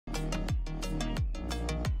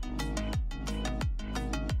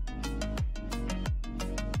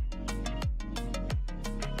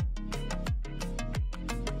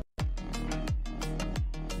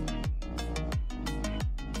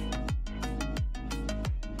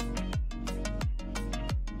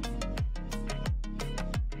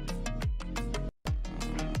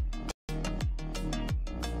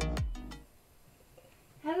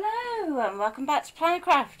and welcome back to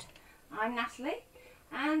Plannercraft. I'm Natalie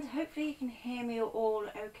and hopefully you can hear me all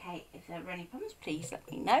okay. If there are any problems, please let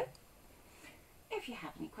me know. If you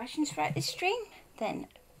have any questions throughout this stream, then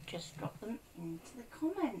just drop them into the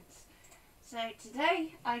comments. So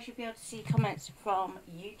today I should be able to see comments from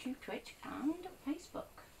YouTube, Twitch and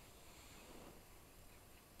Facebook.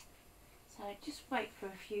 So just wait for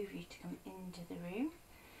a few of you to come into the room.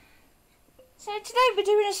 So today we're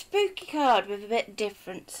doing a spooky card with a bit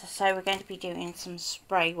different. So we're going to be doing some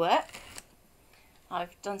spray work.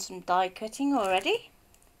 I've done some die cutting already.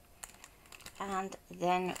 And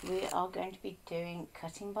then we are going to be doing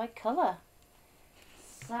cutting by colour.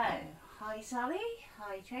 So, hi Sally,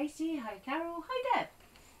 hi Tracy, hi Carol, hi Deb.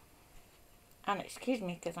 And excuse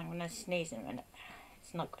me because I'm going to sneeze in a minute.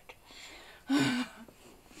 It's not good.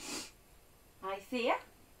 Hi Thea.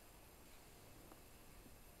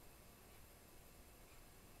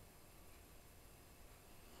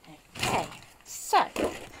 Okay, so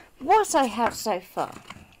what I have so far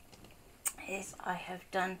is I have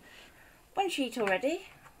done one sheet already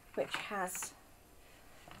which has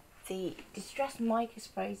the distress mica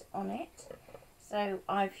sprays on it. So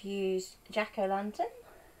I've used jack-o'-lantern,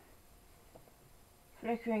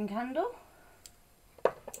 flickering candle,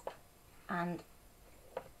 and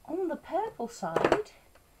on the purple side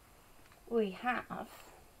we have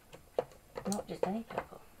not just any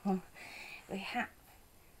purple, we have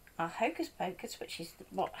our Hocus Pocus, which is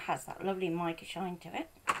what has that lovely mica shine to it,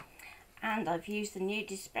 and I've used the new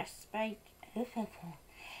distress spray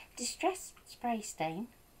stain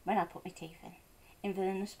when I put my teeth in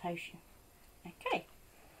Villainous Potion. Okay,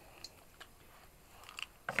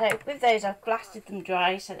 so with those I've blasted them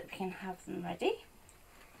dry so that we can have them ready,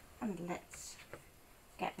 and let's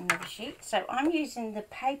get another sheet. So I'm using the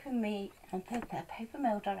Paper Mill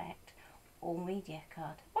Direct All Media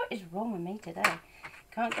card. What is wrong with me today?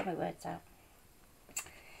 Can't get my words out.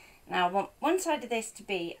 Now I want one side of this to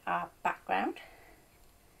be our background,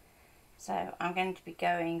 so I'm going to be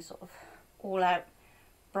going sort of all out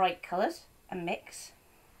bright colours and mix,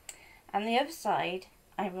 and the other side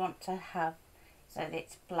I want to have so that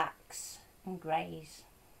it's blacks and greys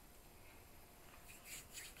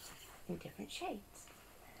in different shades.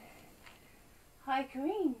 Hi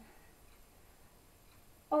Corrine.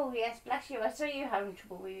 Oh yes, bless you, I saw you having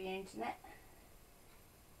trouble with your internet.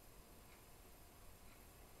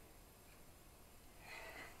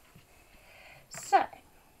 So,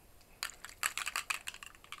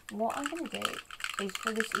 what I'm going to do is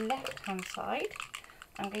for this left hand side,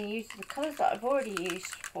 I'm going to use the colours that I've already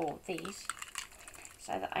used for these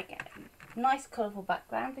so that I get a nice colourful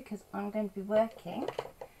background, because I'm going to be working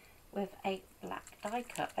with a black die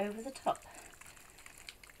cut over the top.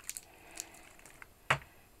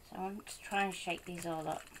 So I'm just trying to shake these all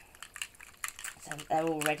up so that they're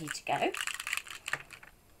all ready to go.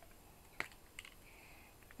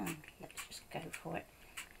 And let's just go for it.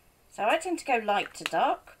 So I tend to go light to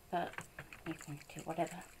dark, but you can do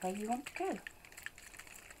whatever way you want to go.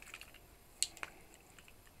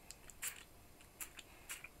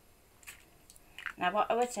 Now what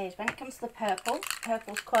I would say is when it comes to the purple,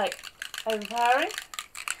 purple's quite overpowering,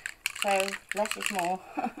 so less is more.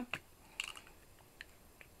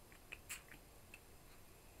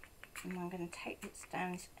 And I'm going to take this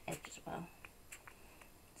down this edge as well,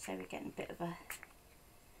 so we're getting a bit of a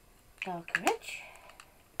darker edge.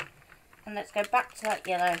 And let's go back to that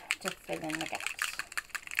yellow to fill in the gaps.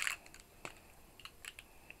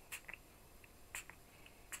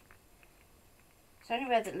 So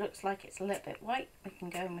anywhere that looks like it's a little bit white, we can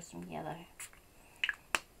go in with some yellow.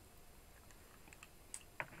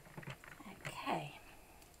 Okay,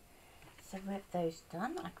 so with those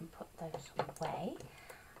done, I can put those away.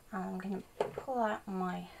 And I'm going to pull out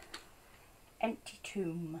my empty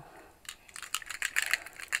tomb.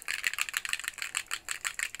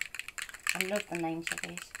 I love the names of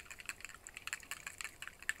these.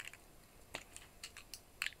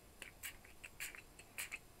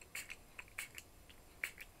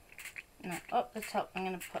 Now up the top I'm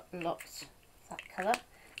going to put lots of that colour.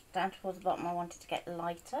 Down towards the bottom I wanted to get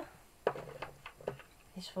lighter.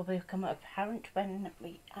 This will become apparent when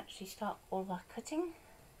we actually start all of our cutting.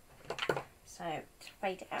 So to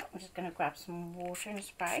fade it out, I'm just going to grab some water and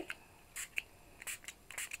spray.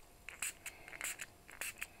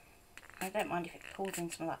 I don't mind if it pulls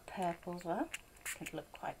in some of that purple as well. It could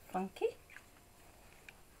look quite funky.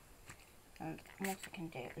 And I'm also going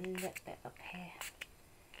to do a little bit up here,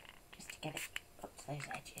 just to get it up to those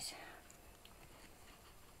edges.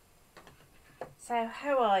 So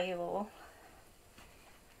how are you all?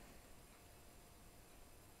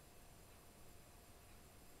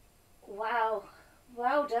 Wow,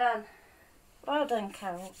 well done. Well done,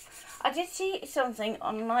 Carol. I did see something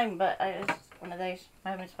online, but it was one of those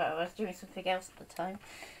moments where I was doing something else at the time.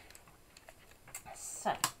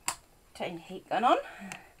 So, turn the heat gun on.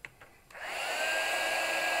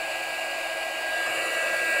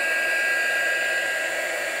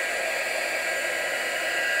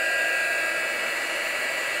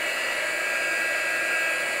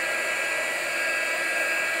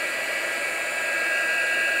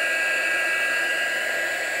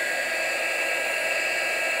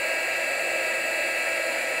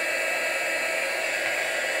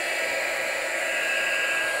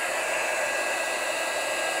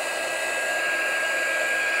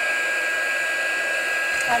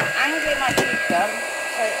 I'm angling my heat gun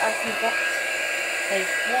so I can get those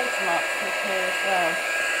watermarks to appear as well,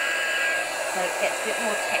 so it gets a bit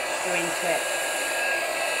more texture into it.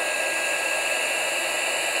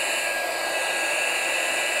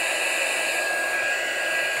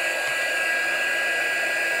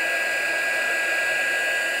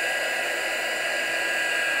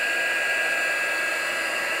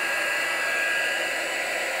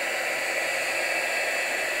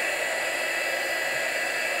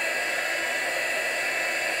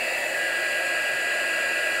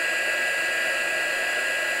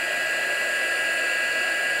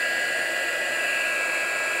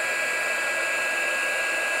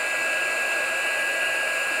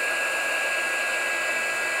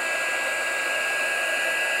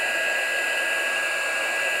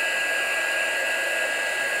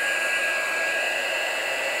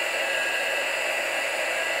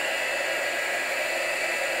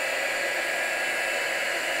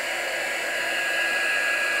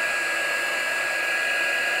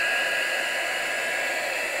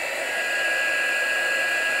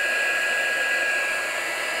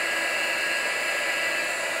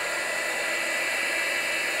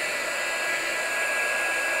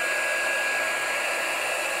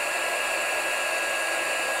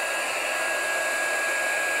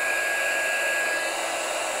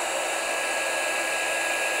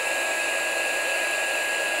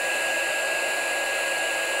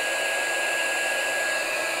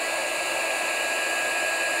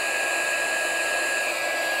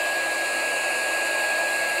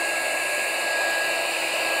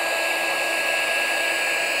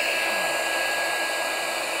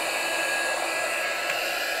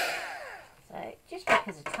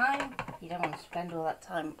 Because of time, you don't want to spend all that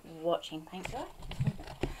time watching paint dry.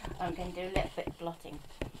 I'm going to do a little bit of blotting.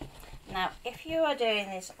 Now, if you are doing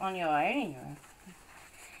this on your own,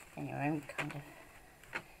 in your own kind of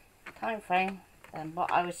time frame, then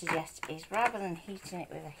what I would suggest is, rather than heating it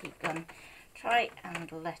with a heat gun, try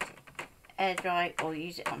and let it air dry or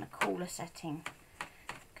use it on a cooler setting,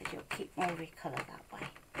 because you'll keep more of your colour that way.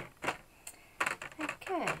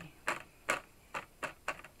 Okay.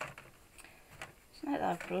 Now that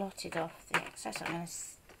I've blotted off the excess, I'm going to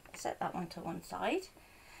set that one to one side.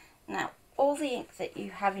 Now, all the ink that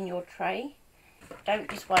you have in your tray, don't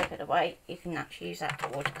just wipe it away. You can actually use that to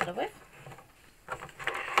watercolour with.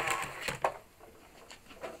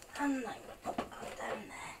 And I'm going to pop that down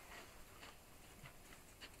there.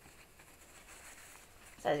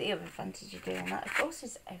 So the other advantage of doing that, of course,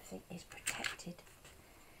 is everything is protected.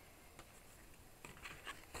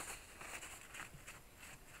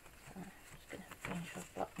 Finish off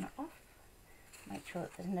blotting it off, make sure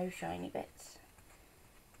that there's no shiny bits,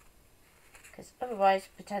 because otherwise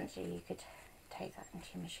potentially you could take that into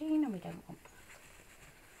your machine and we don't want that.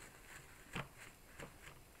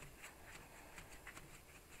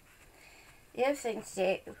 The other thing to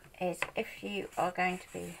do is, if you are going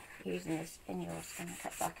to be using this in your skin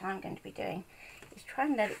cut like I'm going to be doing, is try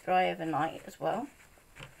and let it dry overnight as well,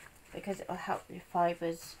 because it will help your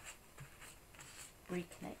fibres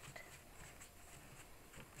reconnect.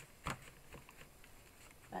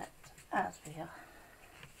 But as we are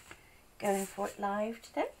going for it live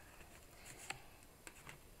today,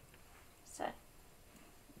 so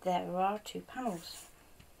there are 2 panels.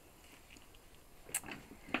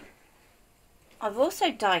 I've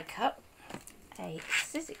also die cut a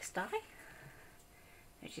Sizzix die,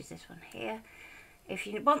 which is this one here. If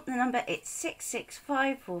you want the number, it's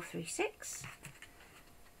 665436.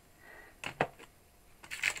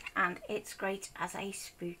 And it's great as a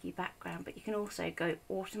spooky background, but you can also go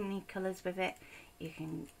autumny colours with it. You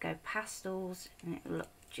can go pastels and it'll look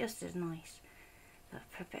just as nice, but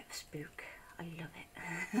for a bit of spook, I love it.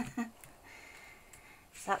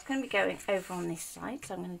 So that's going to be going over on this side,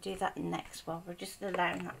 so I'm going to do that next while we're just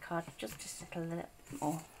allowing that card just to settle a little bit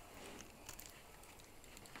more.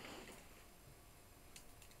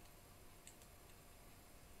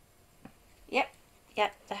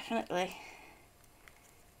 Yep, definitely.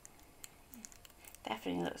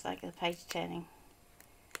 Definitely looks like the page turning.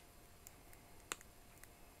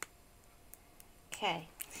 Okay,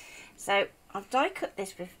 so I've die cut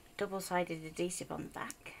this with double-sided adhesive on the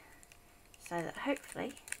back so that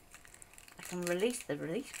hopefully I can release the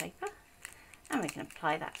release paper and we can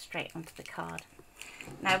apply that straight onto the card.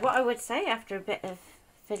 Now what I would say after a bit of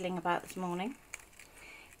fiddling about this morning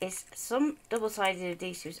is some double-sided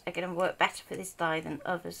adhesives are going to work better for this die than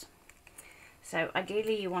others. So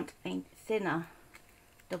ideally you want a thinner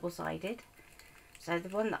double-sided. So the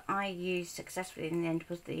one that I used successfully in the end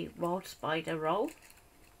was the Wild Spider roll,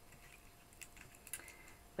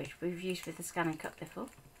 which we've used with the Scan and Cut before.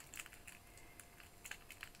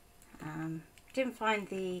 Didn't find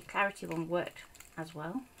the Clarity one worked as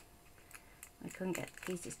well. I couldn't get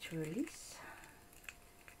the pieces to release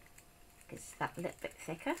because it's that little bit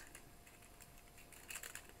thicker.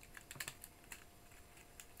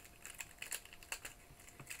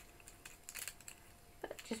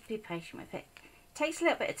 But just be patient with it. It takes a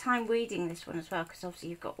little bit of time weeding this one as well, because obviously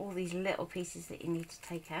you've got all these little pieces that you need to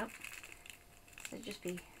take out. So just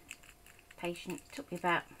be patient. It took me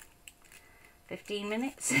about 15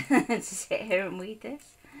 minutes to sit here and weed this.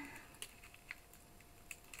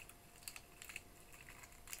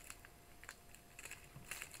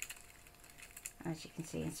 As you can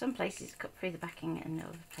see, in some places it's cut through the backing and in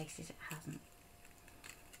other places it hasn't.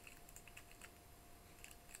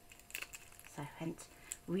 So hence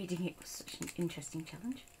weeding it was such an interesting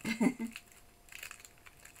challenge.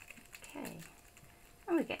 Okay,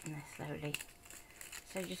 and we're getting there slowly.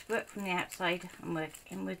 So just work from the outside and work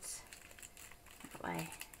inwards. That way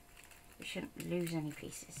we shouldn't lose any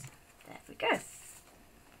pieces. There we go.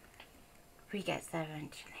 We get there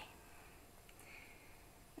eventually.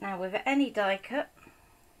 Now with any die cut,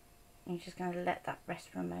 you're just going to let that rest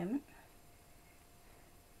for a moment.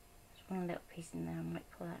 There's one little piece in there I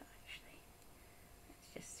might pull out actually.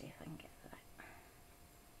 Let's just see if I can get that.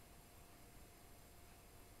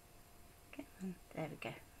 Get them. There we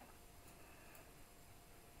go.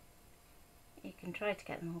 You can try to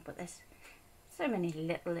get them all, but there's so many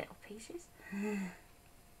little pieces.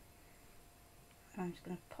 I'm just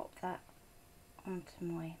going to pop that onto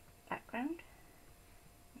my background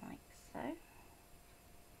like so.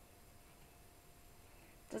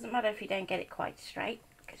 Doesn't matter if you don't get it quite straight,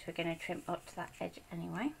 because we're going to trim up to that edge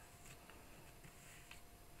anyway.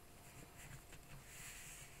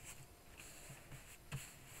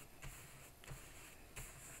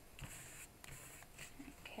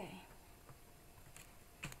 Okay.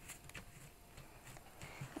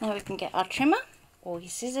 Now we can get our trimmer or your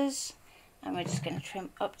scissors, and we're just going to trim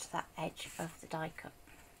up to that edge of the die cut.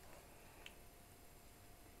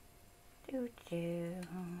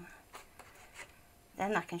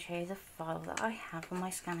 Then I can show you the file that I have on my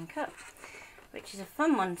Scan and Cut, which is a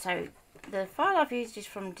fun one. So the file I've used is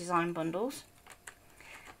from Design Bundles,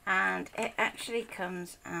 and it actually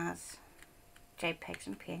comes as JPEGs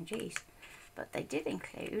and PNGs, but they did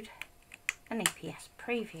include an EPS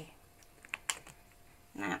preview.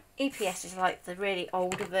 Now EPS is like the really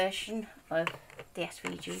older version of the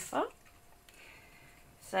SVG file.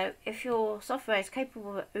 So if your software is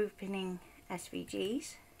capable of opening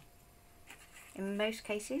SVGs, in most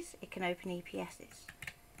cases it can open EPSs.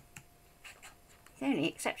 The only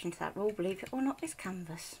exception to that rule, believe it or not, is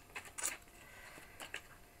Canvas.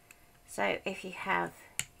 So if you have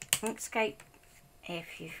Inkscape,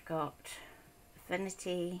 if you've got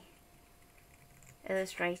Affinity,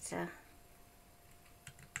 Illustrator,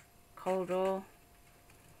 Corel,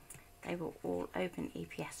 they will all open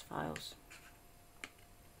EPS files.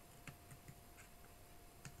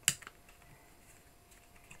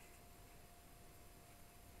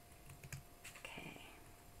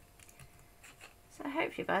 So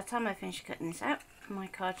hopefully by the time I finish cutting this out, my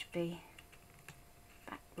card should be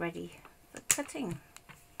back ready for cutting.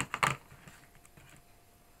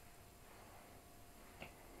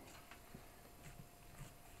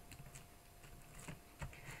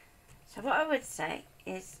 So what I would say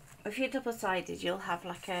is, if you're double-sided, you'll have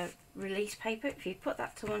like a release paper. If you put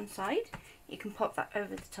that to one side, you can pop that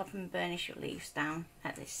over the top and burnish your leaves down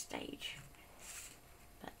at this stage.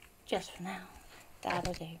 But just for now,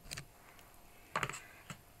 that'll do.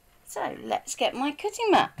 So let's get my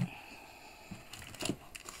cutting mat.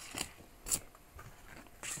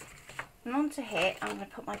 And onto here, I'm going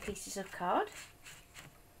to put my pieces of card.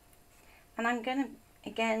 And I'm going to,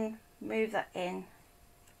 again, move that in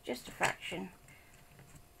just a fraction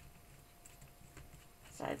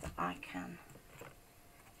so that I can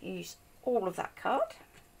use all of that card.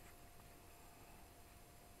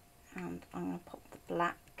 And I'm going to pop the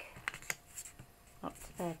black up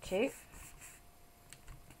to there too.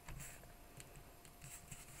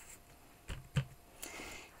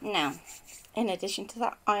 Now, in addition to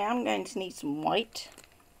that, I am going to need some white.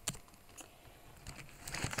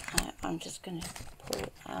 I'm just going to pull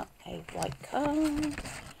out a white card. That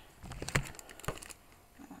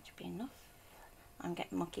should be enough. I'm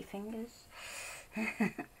getting mucky fingers. So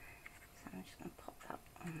I'm just going to pop that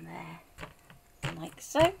on there, like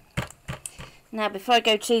so. Now, before I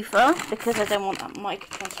go too far, because I don't want that mic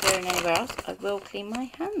transferring anywhere else, I will clean my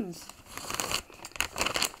hands.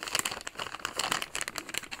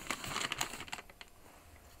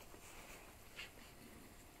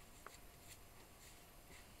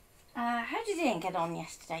 How did Ian get on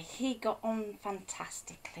yesterday? He got on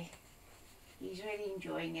fantastically. He's really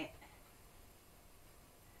enjoying it.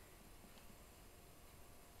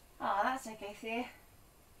 Oh, that's okay, Thea.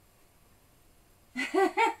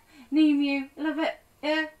 Knee Mew, love it.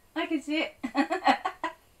 Yeah, I can see it.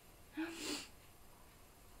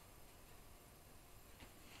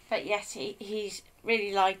 But yes, he's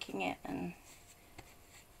really liking it, and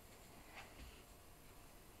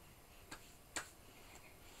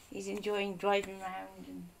he's enjoying driving around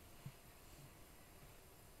and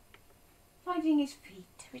finding his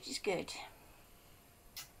feet, which is good.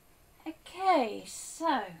 Okay,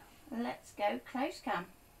 so let's go close cam.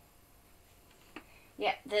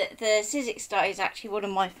 Yeah, the Sizzix die is actually one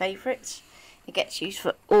of my favourites. It gets used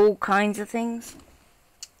for all kinds of things.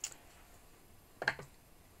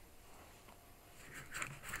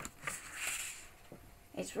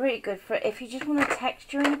 It's really good for if you just want a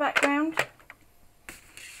texture in the background.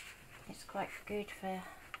 It's quite good for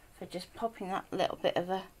just popping that little bit of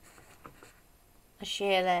a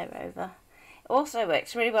sheer layer over. It also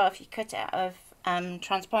works really well if you cut it out of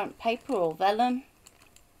transparent paper or vellum.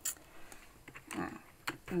 Now,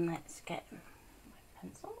 let's get my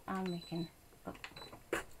pencil and we can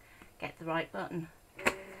get the right button.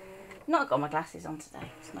 Not got my glasses on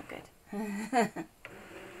today, it's not good.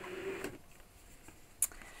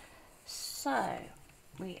 So,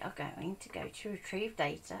 we are going to go to retrieve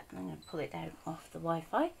data, and I'm going to pull it down off the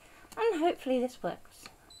Wi-Fi, and hopefully this works.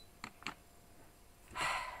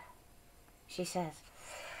 She says,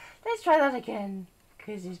 let's try that again,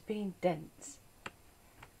 because it's been dense.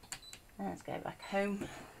 And let's go back home.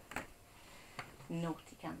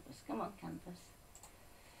 Naughty campus, come on campus.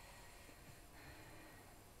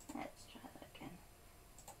 Let's try that again.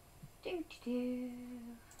 Do-do-do.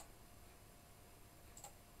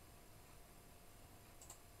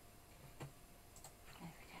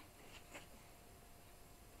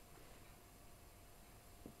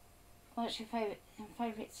 What's your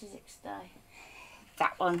favourite Sizzix die?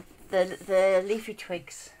 That one, the leafy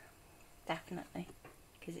twigs, definitely,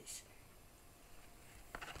 because it's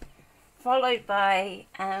followed by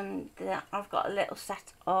I've got a little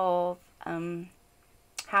set of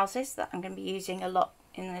houses that I'm going to be using a lot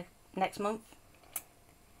in the next month,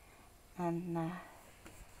 and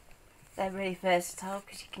they're really versatile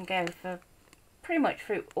because you can go for pretty much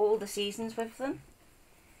through all the seasons with them.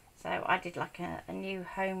 So I did like a new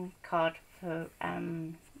home card for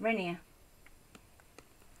Rainier.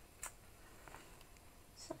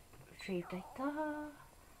 So retrieve data,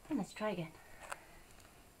 and let's try again.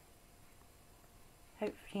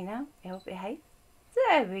 Hopefully now it'll behave.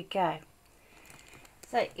 There we go.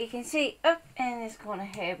 So you can see up in this corner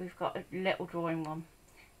here we've got a little drawing one,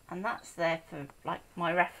 and that's there for like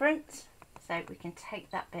my reference, so we can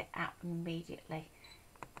take that bit out immediately.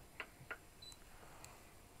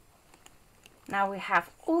 Now we have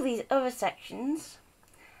all these other sections,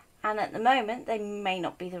 and at the moment they may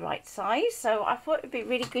not be the right size, so I thought it would be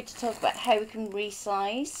really good to talk about how we can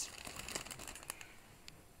resize.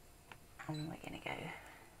 And we're going to go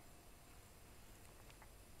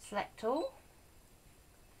select all.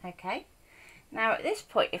 Okay, now at this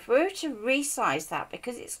point if we were to resize that,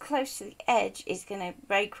 because it's close to the edge, it's going to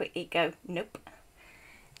very quickly go nope.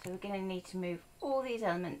 So we're going to need to move all these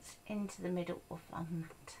elements into the middle of our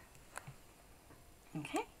mat.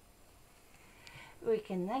 Okay, we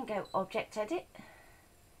can then go object edit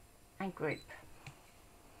and group.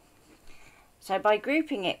 So by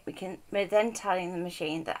grouping it, we're then telling the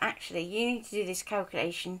machine that actually you need to do this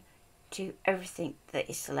calculation to everything that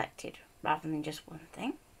is selected rather than just one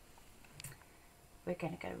thing. We're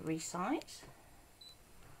going to go resize,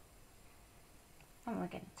 and we're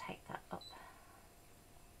going to take that up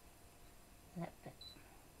a little bit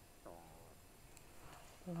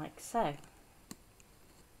like so.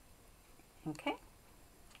 Okay,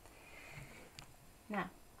 now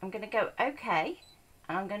I'm going to go OK,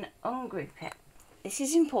 and I'm going to ungroup it. This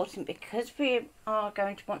is important because we are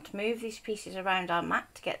going to want to move these pieces around our mat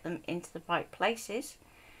to get them into the right places.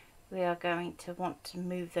 We are going to want to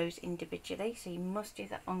move those individually, so you must do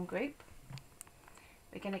that ungroup.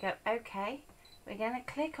 We're going to go OK. We're going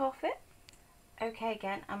to click off it, OK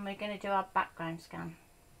again, and we're going to do our background scan.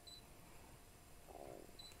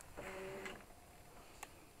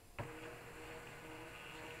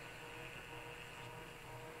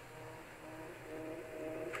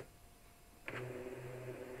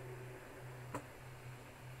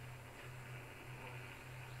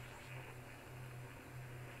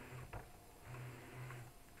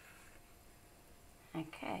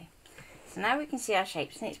 Okay, so now we can see our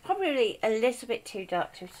shapes, and it's probably a little bit too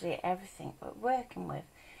dark to see everything we're working with.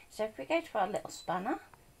 So if we go to our little spanner,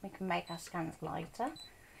 we can make our scans lighter,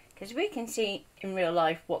 because we can see in real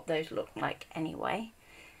life what those look like anyway.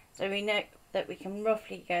 So we know that we can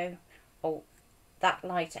roughly go, oh, that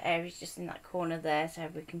lighter area is just in that corner there, so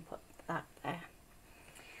we can put that there.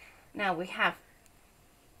 Now we have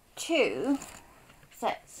two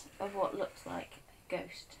sets of what looks like a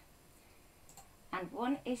ghost, and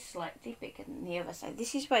one is slightly bigger than the other. So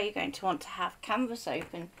this is where you're going to want to have Canvas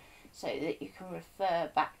open so that you can refer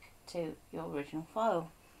back to your original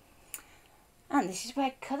file. And this is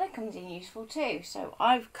where colour comes in useful too. So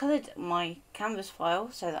I've coloured my Canvas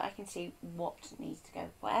file so that I can see what needs to go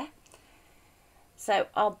where. So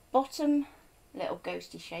our bottom little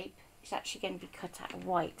ghosty shape is actually going to be cut out of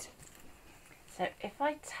white. So if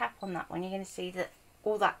I tap on that one, you're going to see that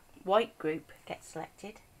all that white group gets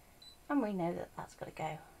selected, and we know that that's got to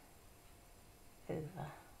go over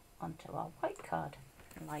onto our white card,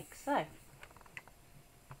 like so.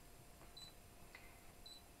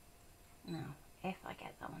 Now, if I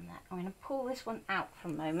get that one there, I'm going to pull this one out for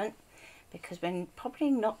a moment, because we're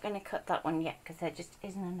probably not going to cut that one yet, because there just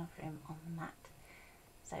isn't enough room on the mat.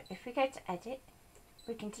 So if we go to edit,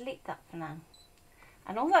 we can delete that for now.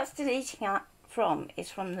 And all that's deleting out from is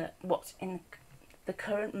from what's in the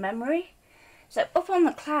current memory. So up on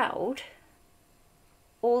the cloud,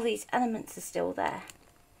 all these elements are still there.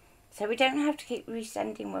 So we don't have to keep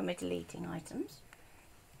resending when we're deleting items.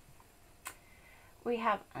 We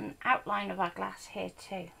have an outline of our glass here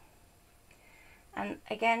too. And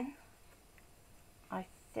again, I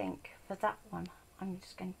think for that one, I'm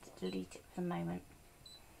just going to delete it for the moment.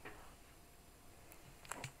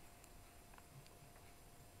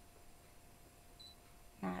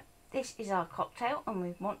 Now, this is our cocktail, and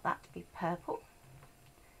we want that to be purple.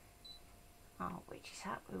 Our witch's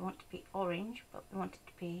hat, we want to be orange, but we want it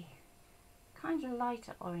to be kind of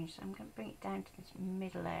lighter orange, so I'm going to bring it down to this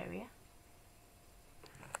middle area.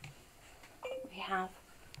 We have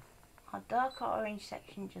our darker orange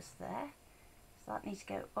section just there, so that needs to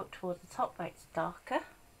go up towards the top where it's darker.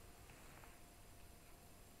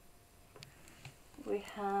 We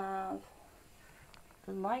have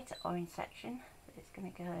the lighter orange section that is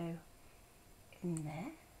going to go in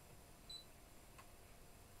there.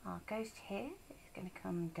 Our ghost here is going to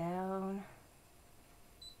come down.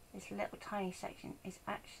 This little tiny section is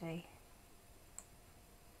actually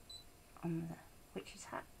on the witch's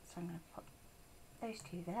hat, so I'm going to put those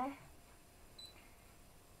two there.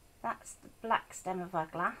 That's the black stem of our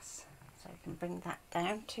glass, so we can bring that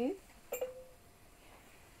down too.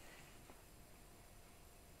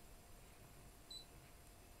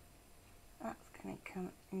 That's going to come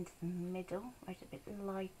into the middle, where it's a bit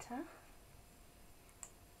lighter,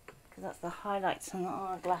 because that's the highlights on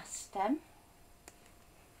our glass stem.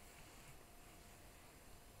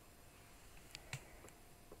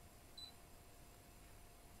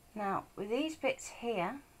 Now with these bits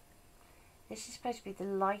here, this is supposed to be the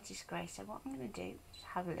lightest grey, so what I'm going to do is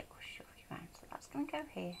have a little shuffle around. So that's going to go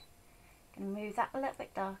here. I'm going to move that a little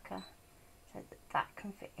bit darker so that that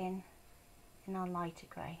can fit in our lighter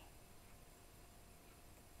grey,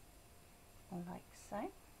 like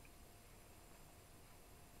so.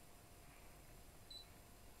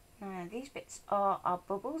 Now these bits are our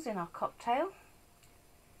bubbles in our cocktail,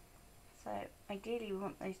 so ideally we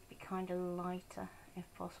want those to be kind of lighter if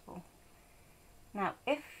possible. Now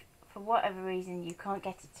if for whatever reason you can't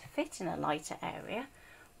get it to fit in a lighter area,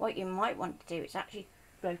 what you might want to do is actually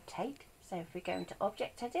rotate. So if we go into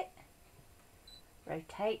Object Edit,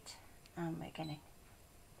 rotate, and we're going to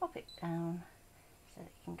pop it down so that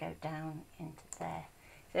it can go down into there.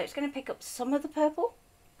 So it's going to pick up some of the purple,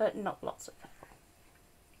 but not lots of purple.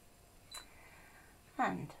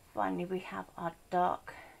 And finally we have our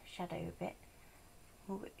dark shadow bit,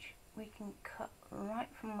 which we can cut right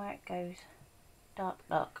from where it goes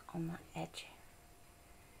dark on that edge.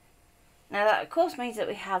 Now that of course means that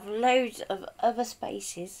we have loads of other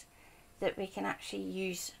spaces that we can actually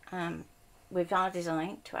use with our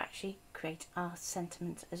design to actually create our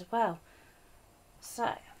sentiment as well.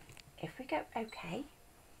 So if we go OK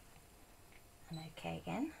and OK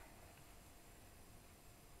again,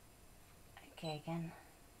 OK again,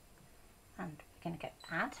 And we're going to go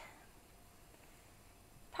add,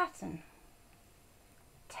 pattern,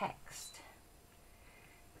 text,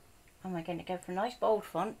 and we're going to go for a nice bold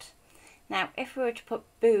font. Now if we were to put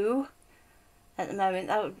boo at the moment,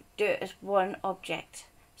 that would do it as one object.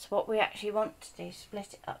 So what we actually want to do is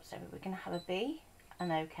split it up. So we're going to have a B,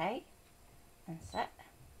 an OK, and set,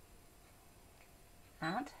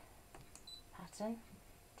 add, pattern,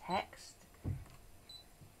 text,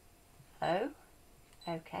 O,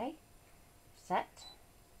 OK, set.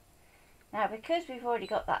 Now because we've already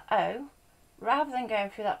got that O, rather than going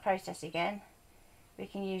through that process again, we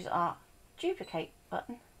can use our duplicate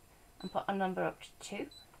button and put a number up to 2,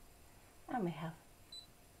 and we have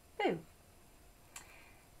boo.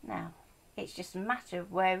 Now it's just a matter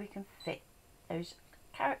of where we can fit those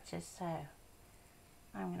characters. So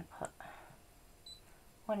I'm going to put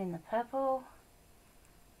one in the purple,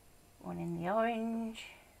 one in the orange,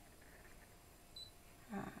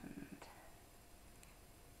 and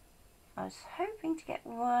I was hoping to get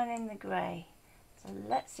one in the grey. So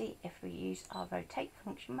let's see if we use our rotate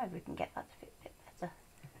function, maybe we can get that to fit a bit better.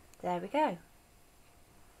 There we go.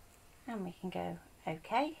 And we can go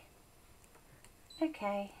OK,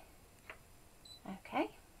 OK, OK.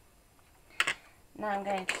 Now I'm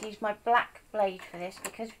going to use my black blade for this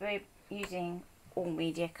because we're using all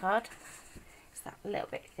media card. It's that little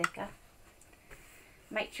bit thicker.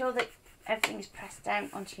 Make sure that everything is pressed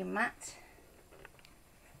down onto your mat,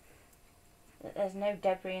 that there's no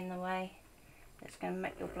debris in the way that's going to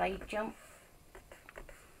make your blade jump,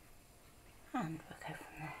 and we'll go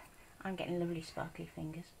from there. I'm getting lovely sparkly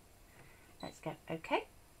fingers. Let's go OK,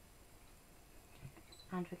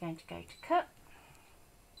 and we're going to go to cut.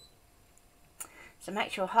 So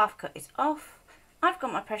make sure half cut is off. I've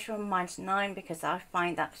got my pressure on -9 because I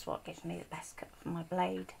find that's what gives me the best cut for my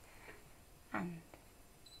blade. And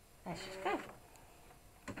let's just go.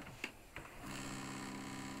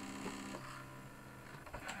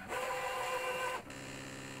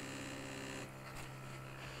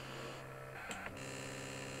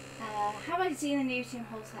 Have I seen the new Tim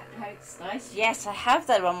Holtz hat coats, guys? Yes, I have.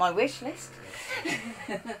 They're on my wish list.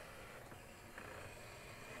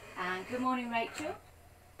 And good morning, Rachel.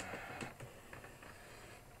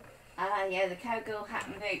 Yeah, the cowgirl hat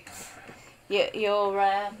and boots. Your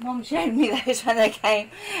mum showed me those when they came,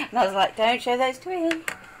 and I was like, don't show those to Ian.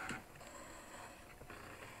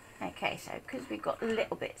 Okay, so because we've got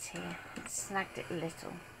little bits here, it's snagged it a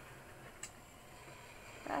little.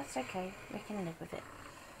 That's okay, we can live with it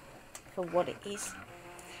for what it is.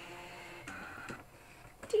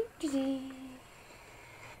 Dee -dee -dee.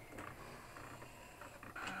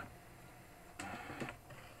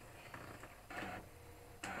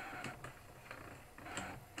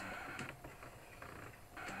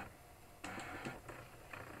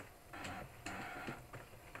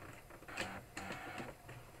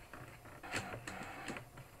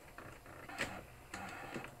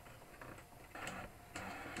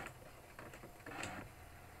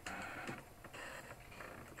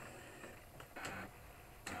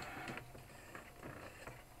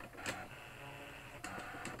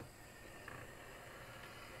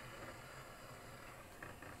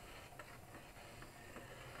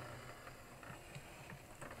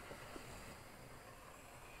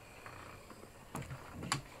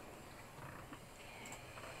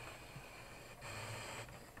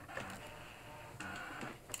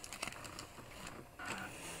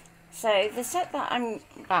 So the set that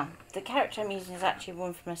the character I'm using is actually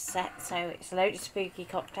one from a set, so it's a load of spooky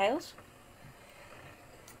cocktails.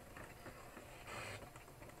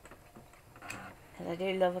 Because I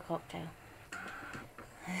do love a cocktail.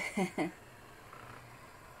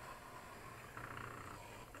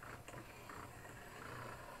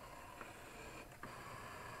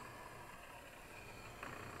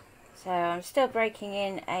 So I'm still breaking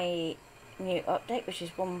in a new update, which is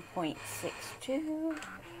 1.62.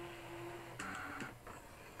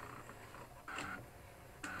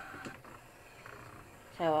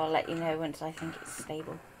 So I'll let you know once I think it's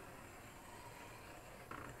stable.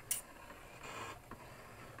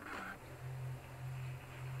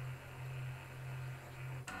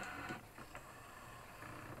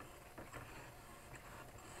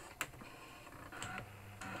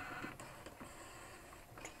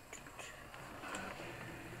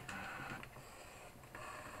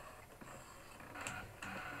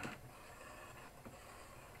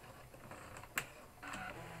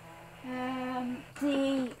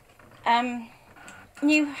 The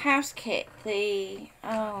new house kit, it's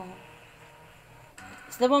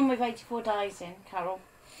the one with 84 dies in, Carol,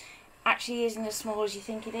 actually isn't as small as you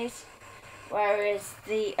think it is, whereas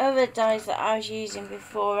the other dies that I was using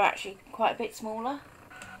before are actually quite a bit smaller.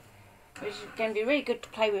 which is going to be really good to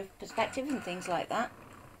play with perspective and things like that.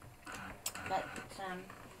 But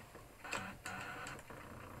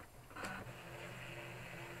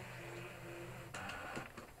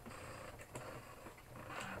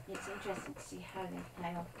it's interesting to see how they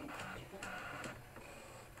play off against each other.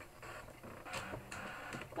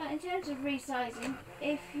 But in terms of resizing,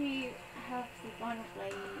 if you have the vinyl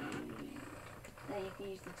blade, then you can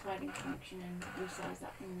use the tiling function and resize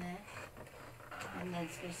that in there, and then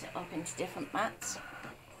split it up into different mats.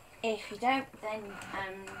 If you don't, then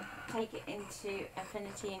take it into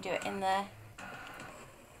Affinity and do it in there.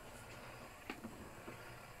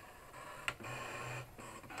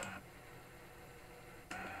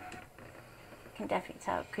 You can definitely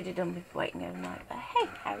tell it could have done with waiting overnight, but hey,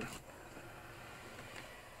 how.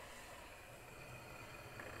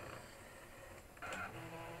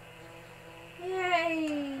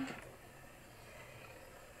 Yay!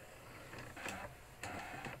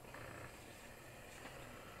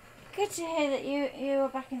 Good to hear that you are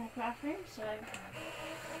back in the craft room, so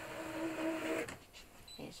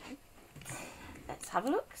let's have a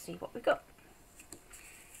look, see what we got.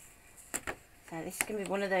 So this is going to be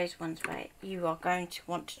one of those ones where you are going to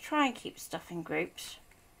want to try and keep stuff in groups,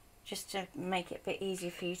 just to make it a bit easier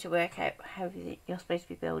for you to work out how you're supposed to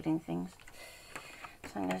be building things.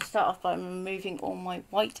 So I'm going to start off by removing all my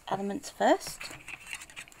white elements first,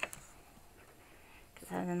 because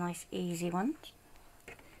they're the nice easy ones.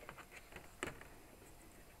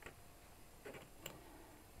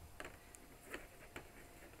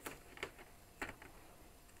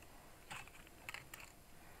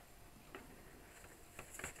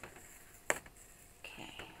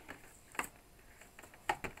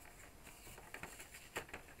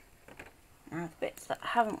 Now the bits that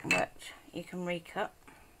haven't worked you can recut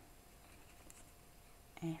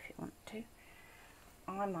if you want to.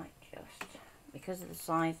 I might just, because of the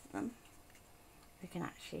size of them, we can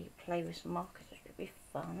actually play with some markers, which would be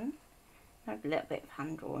fun. A little bit of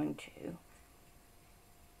hand drawing too.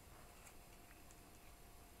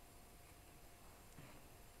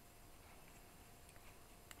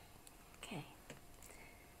 Okay.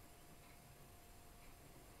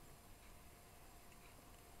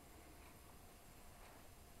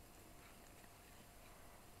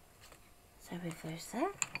 So with those there,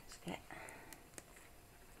 let's get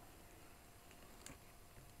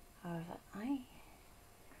however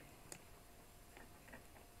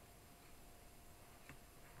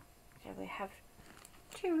so we have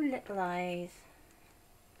two little eyes.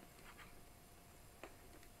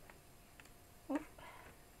 Oop.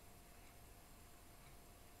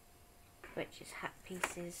 Which is hat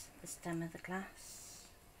pieces, the stem of the glass.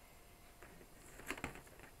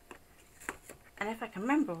 And if I can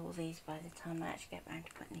remember all these by the time I actually get around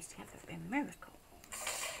to putting these together, it'll be a miracle.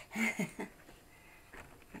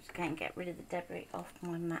 I'm just going to get rid of the debris off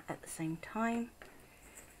my mat at the same time,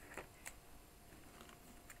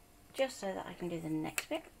 just so that I can do the next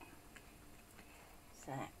bit.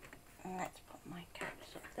 So let's put my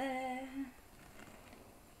caps up there,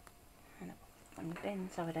 and I'll put them in the bin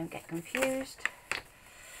so I don't get confused.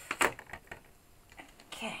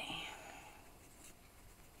 Okay.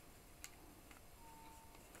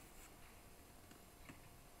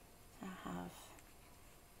 I have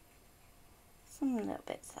some little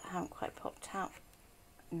bits that haven't quite popped out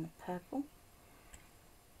in the purple,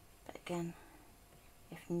 but again,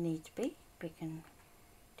 if need be, we can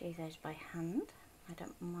do those by hand. I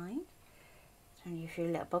don't mind. It's only a few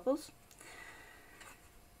little bubbles.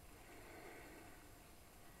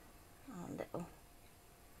 Our little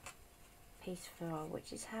piece for our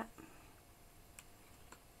witch's hat.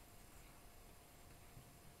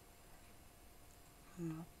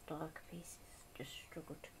 And our dark pieces just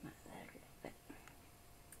struggle to come out there a little bit.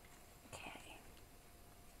 Okay.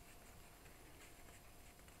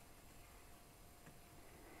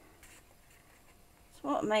 So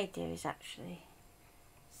what I may do is actually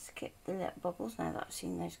skip the little bubbles now that I've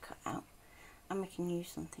seen those cut out, and we can use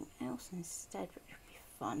something else instead, which would be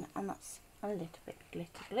fun, and that's a little bit of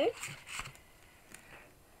glitter glue.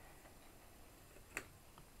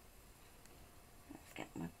 Let's get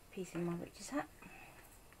my piece in my witch's hat.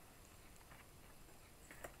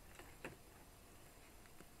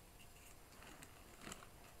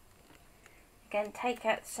 Again, take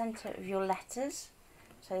out the centre of your letters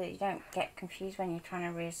so that you don't get confused when you're trying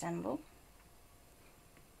to reassemble.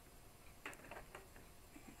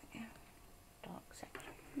 There we go. Dark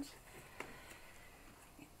sections.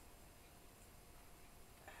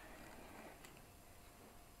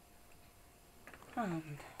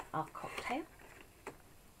 And our cocktail.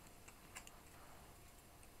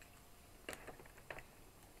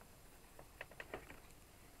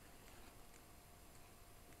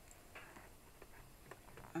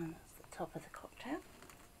 and that's the top of the cocktail.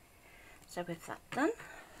 So with that done,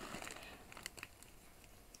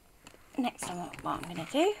 next time what I'm going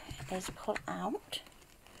to do is pull out.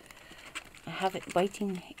 I have it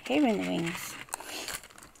waiting here in the wings,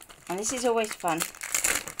 and this is always fun.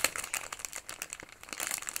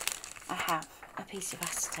 I have a piece of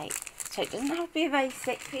acetate, so it doesn't have to be a very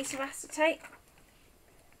thick piece of acetate.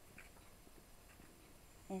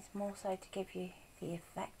 It's more so to give you the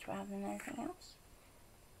effect rather than anything else.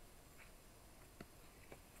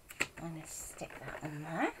 I'm going to stick that on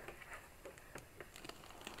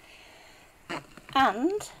there.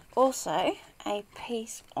 And also a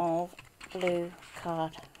piece of blue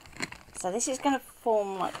card. So this is going to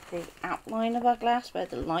form like the outline of our glass where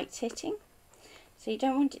the light's hitting. So you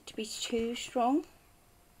don't want it to be too strong.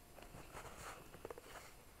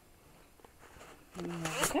 There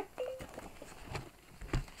we go.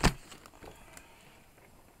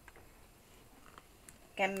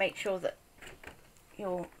 Again, make sure that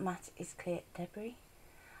your mat is clear of debris.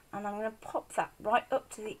 And I'm going to pop that right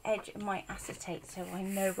up to the edge of my acetate so I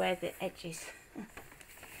know where the edge is.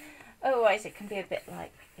 Otherwise it can be a bit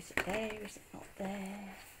like, is it there, is it not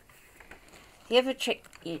there? The other trick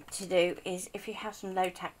to do is if you have some low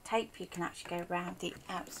tack tape, you can actually go around the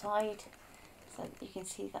outside so that you can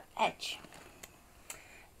see the edge.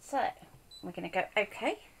 So we're going to go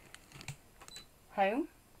OK, home,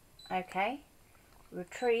 OK,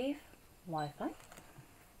 retrieve, Wi-Fi.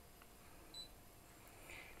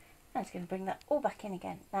 I'm just going to bring that all back in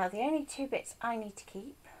again. Now the only two bits I need to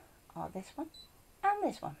keep are this one and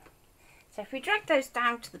this one. So if we drag those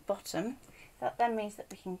down to the bottom, that then means that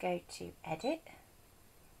we can go to Edit,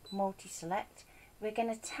 Multi-Select. We're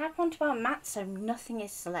going to tap onto our mat so nothing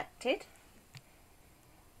is selected.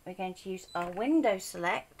 We're going to use our Window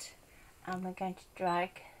Select, and we're going to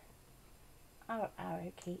drag our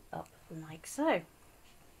arrow key up like so.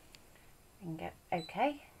 We can go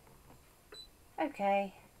OK,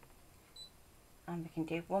 OK, and we can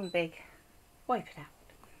do one big wipe it out.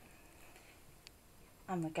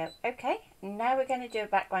 And we go OK. Now we're going to do a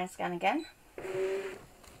background scan again.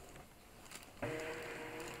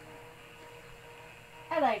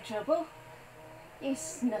 Hello, Trouble. You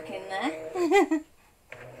snuck in there.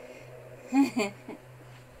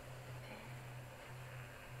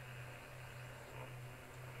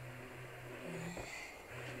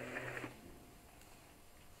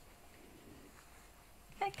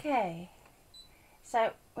 Okay.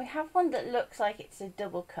 So we have one that looks like it's a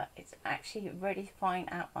double cut. It's actually a really fine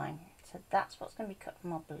outline. So that's what's going to be cut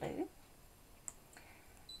from our blue.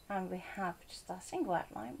 And we have just our single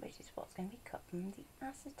outline, which is what's going to be cut from the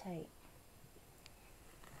acetate.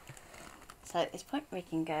 So at this point we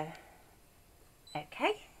can go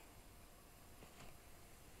OK.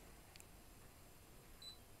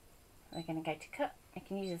 We're going to go to cut. I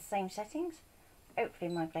can use the same settings.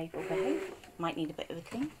 Hopefully my blade will behave. Might need a bit of a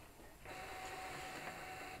clean.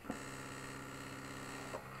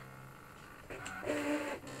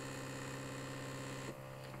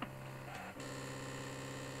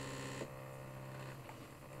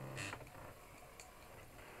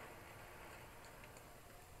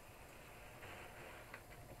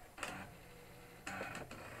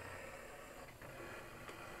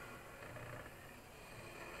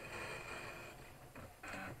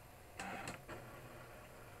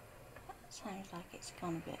 Sounds like it's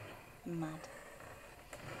gone a bit mad.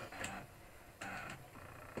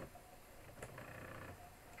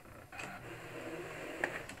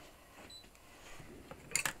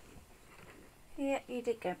 Yeah, you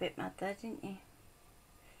did go a bit mad there, didn't you?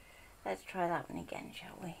 Let's try that one again,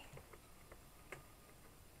 shall we?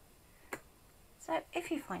 So if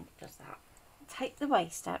you find it does that, take the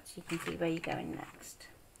waste out so you can see where you're going next.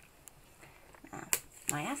 Now,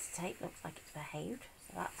 my acetate looks like it's behaved,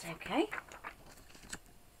 so that's okay.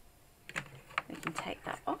 We can take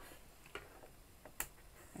that off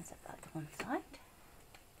and set that to one side.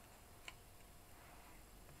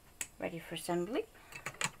 Ready for assembly.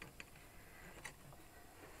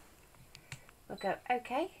 We'll go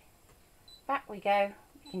OK. Back we go.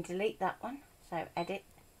 We can delete that one. So Edit,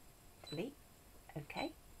 Delete,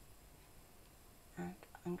 OK. And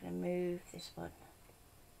I'm going to move this one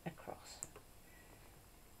across.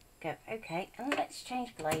 Go OK, and let's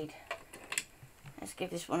change blade. Let's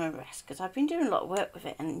give this one a rest because I've been doing a lot of work with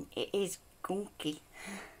it and it is gunky.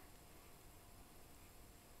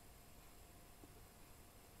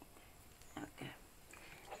 There we go.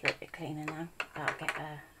 It's a little bit cleaner now. I'll get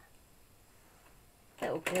a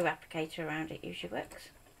little glue applicator around it, usually works.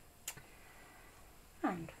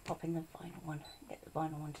 And pop in the vinyl one, get the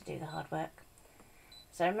vinyl one to do the hard work.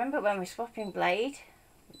 So remember when we're swapping blade,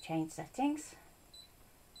 we change settings,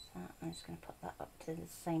 that. I'm just going to put that up to the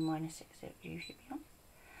same -6 it usually be on.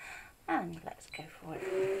 And let's go for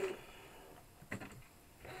it.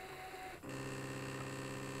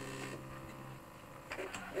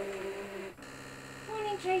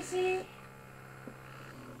 Morning, Tracy.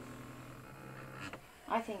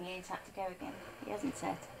 I think Ian's had to go again. He hasn't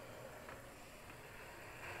said.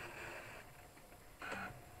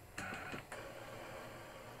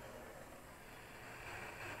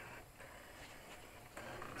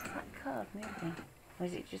 Is that card moving? Or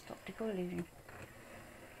is it just optical illusion?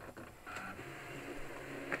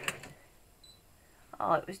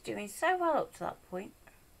 Oh, it was doing so well up to that point.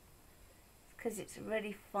 It's because it's a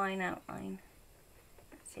really fine outline.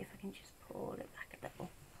 Let's see if I can just pull it back a little.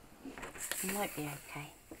 It might be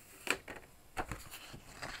okay.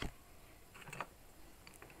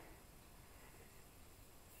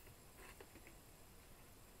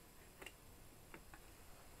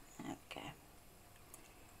 Okay.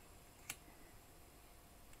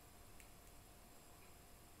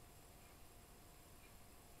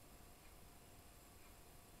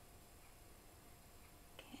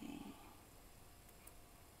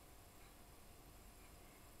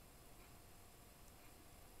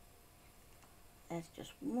 There's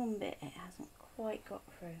just one bit it hasn't quite got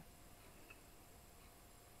through.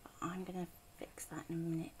 I'm going to fix that in a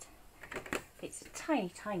minute. It's a tiny,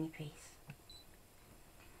 tiny piece.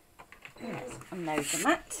 Let's unload the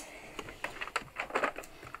mat.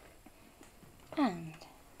 And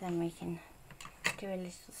then we can do a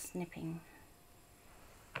little snipping.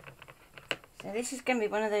 So this is going to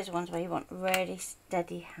be one of those ones where you want really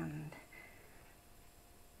steady hand.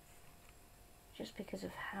 Just because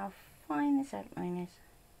of how fine this outline is.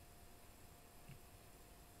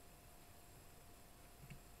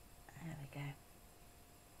 There we go.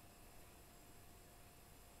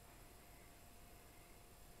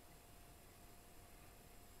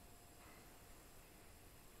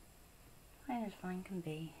 Fine as fine can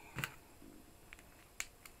be.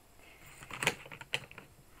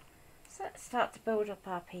 So let's start to build up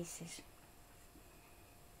our pieces.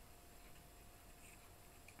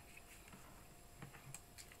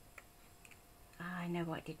 I know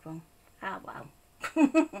what I did wrong. Ah, well.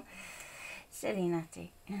 Silly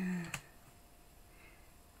Natty.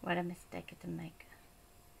 What a mistake to make.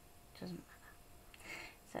 Doesn't matter.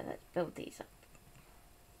 So let's build these up.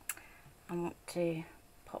 I want to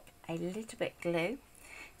pop a little bit glue.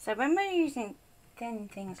 So when we're using thin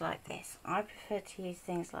things like this, I prefer to use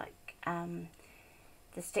things like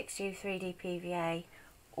the Stix U 3D PVA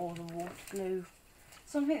or the water glue.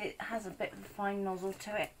 Something that has a bit of a fine nozzle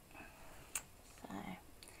to it. So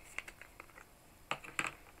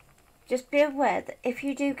just be aware that if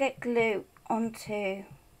you do get glue onto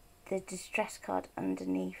the distress card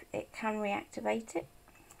underneath, it can reactivate it.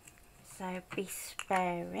 So be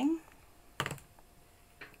sparing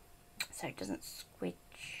so it doesn't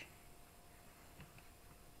squidge.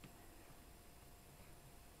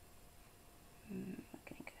 I'm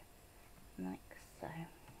going to go like so.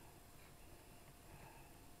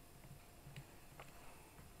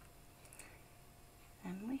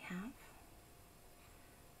 Then we have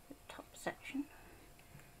the top section,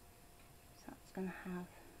 so that's going to have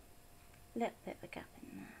a little bit of a gap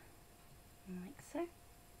in there, like so.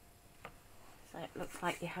 So it looks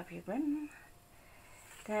like you have your rim.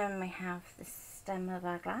 Then we have the stem of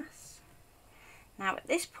our glass. Now at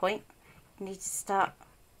this point you need to start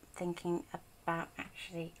thinking about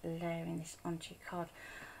actually layering this onto your card,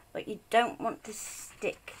 but you don't want to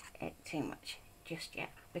stick it too much just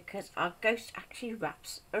yet, because our ghost actually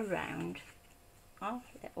wraps around our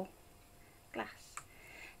little glass.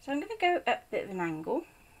 So I'm going to go at a bit of an angle.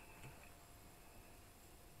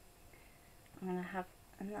 I'm going to have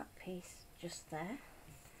that piece just there,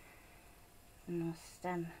 and our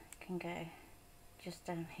stem can go just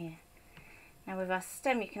down here. Now with our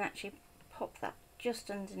stem you can actually pop that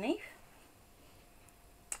just underneath,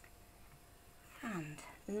 and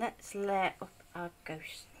let's layer up our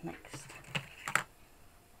ghost next.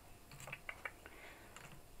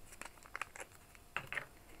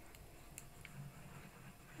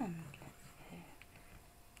 And let's go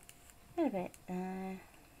a little bit there,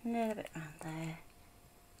 a little bit around there,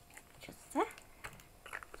 just there.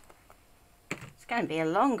 It's going to be a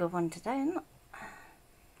longer one today, isn't it?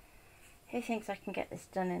 Who thinks I can get this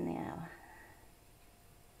done in the hour?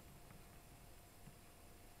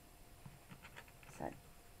 So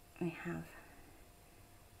we have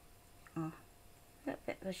our little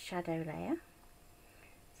bit of a shadow layer.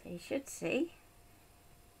 So you should see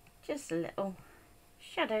just a little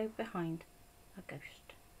shadow behind a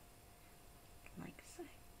ghost, like so.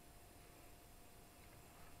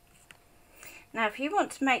 Now if you want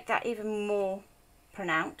to make that even more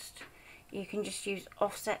pronounced, you can just use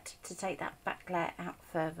offset to take that back layer out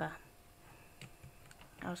further.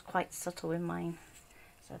 I was quite subtle in mine,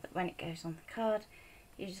 so that when it goes on the card,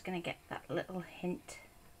 you're just going to get that little hint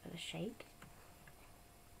of a shade.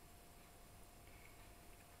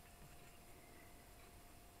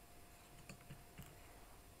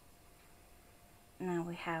 Now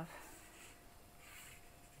we have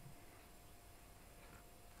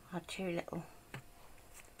our two little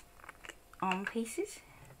arm pieces,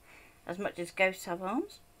 as much as ghosts have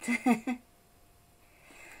arms. And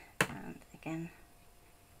again,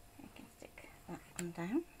 I can stick that one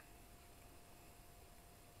down.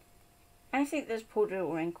 I think there's powder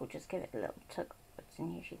or wrinkle, just give it a little tug upwards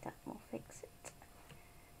and usually that will fix it.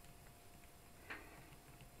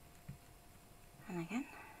 And again.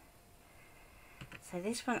 So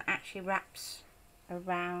this one actually wraps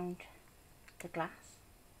around the glass,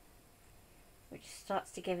 which starts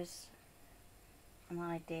to give us an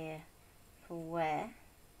idea for where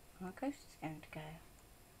our ghost is going to go.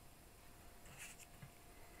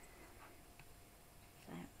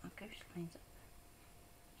 So our ghost lines up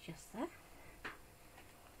just there.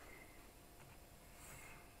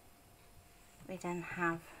 We then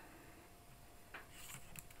have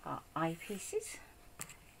our eyepieces.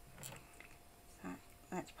 So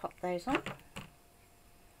let's pop those on.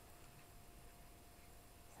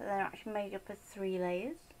 So they're actually made up of 3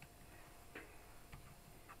 layers.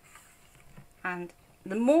 And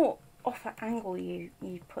the more off an angle you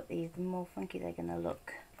put these, the more funky they're going to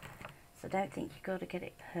look. So don't think you've got to get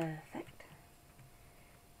it perfect.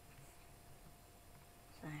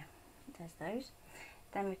 So there's those.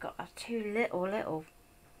 Then we've got our 2 little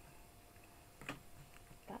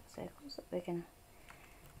black circles that we're going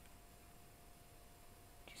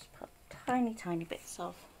to just put tiny bits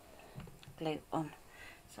of glue on.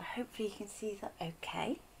 So hopefully you can see that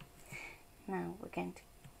okay. Now we're going to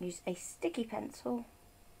use a sticky pencil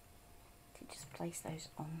to just place those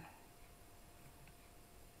on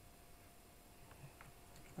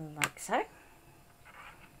like so.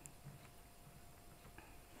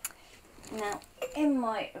 Now in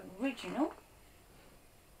my original,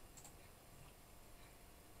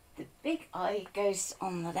 the big eye goes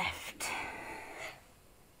on the left.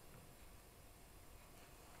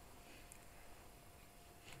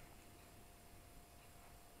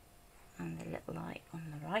 And the little eye on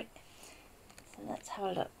the right. So let's have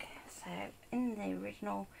a look. So in the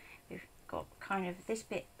original we've got kind of this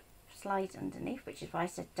bit slides underneath, which is why I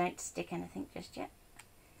said don't stick anything just yet.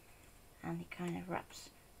 And it kind of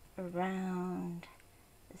wraps around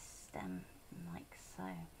the stem like so.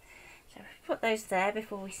 So we put those there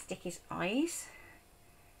before we stick his eyes.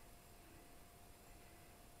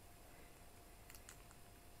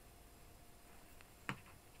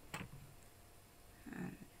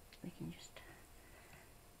 And we can just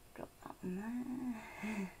drop that on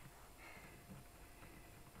there.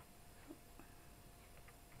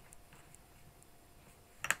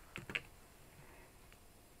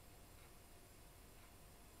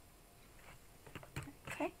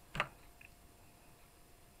 Okay.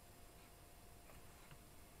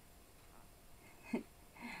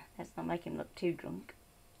 Let's not make him look too drunk.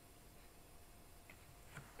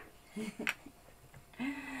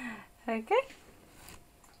 Okay.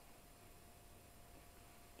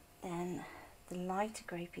 Then the lighter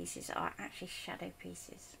grey pieces are actually shadow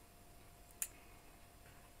pieces.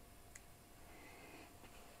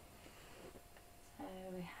 So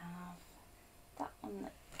we have that one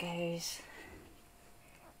that goes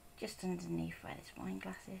just underneath where this wine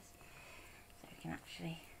glass is. So we can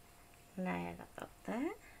actually layer that up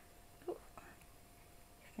there. Ooh.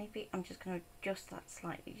 If maybe I'm just going to adjust that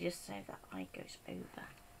slightly just so that eye goes over.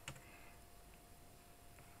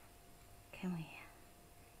 Come here.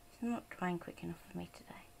 It's not drying quick enough for me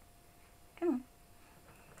today. Come on.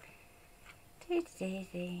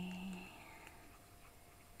 Daisy.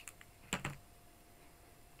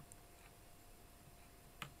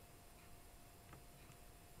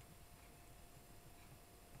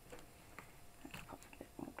 Let's pop a bit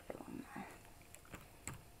more glue on there.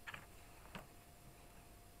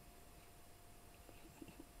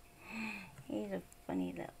 He's a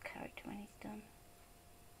funny little character when he's done.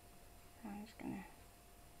 I'm just going to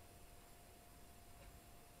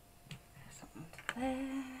put something to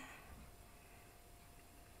there.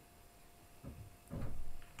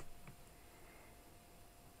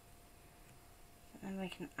 And then we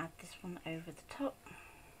can add this one over the top.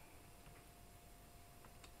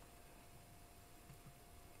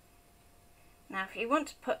 Now if you want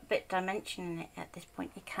to put a bit of dimension in it at this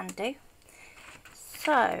point, you can do.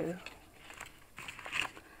 So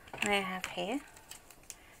I have here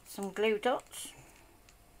some glue dots.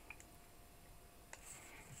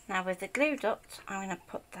 Now with the glue dots, I'm going to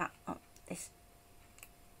put that on this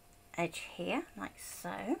edge here, like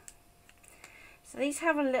so. So these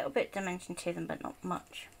have a little bit of dimension to them, but not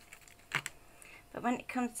much. But when it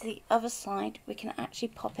comes to the other side, we can actually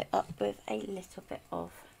pop it up with a little bit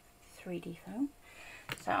of 3D foam.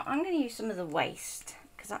 So I'm going to use some of the waste,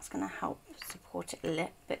 because that's going to help support it a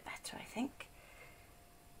little bit better, I think.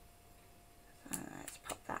 So let's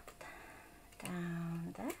pop that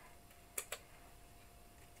down there.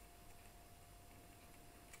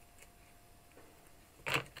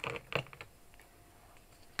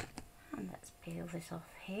 And let's peel this off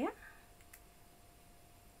here.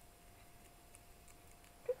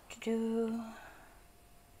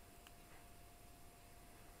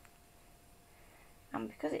 And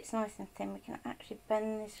because it's nice and thin, we can actually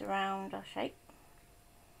bend this around our shape.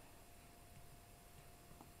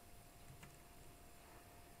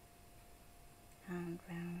 And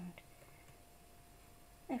round,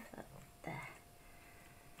 lift that up there.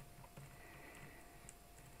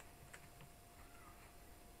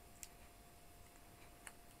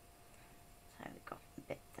 So we've got a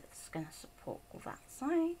bit that's going to support all that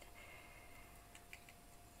side.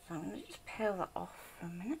 So I'm going to just peel that off for a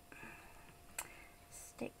minute.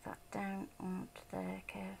 Stick that down onto there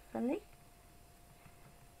carefully,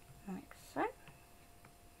 like so.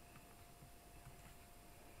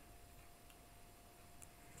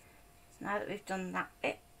 So now that we've done that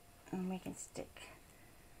bit, and we can stick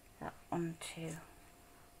that onto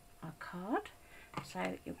our card.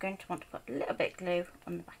 So you're going to want to put a little bit of glue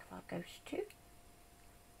on the back of our ghost too.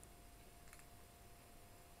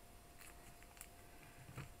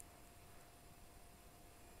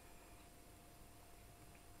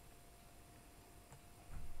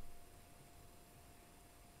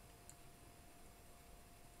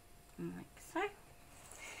 Like so.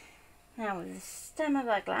 Now with the stem of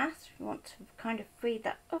our glass, we want to kind of feed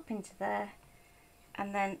that up into there,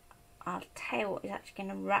 and then our tail is actually going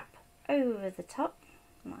to wrap over the top,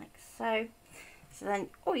 like so. So then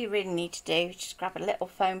all you really need to do is just grab a little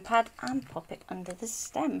foam pad and pop it under the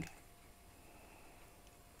stem.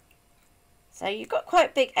 So you've got quite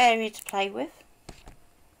a big area to play with.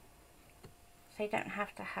 So you don't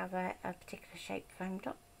have to have a particular shaped foam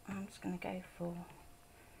dot. I'm just going to go for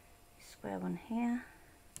square one here,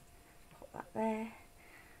 pop that there,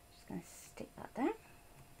 just going to stick that down.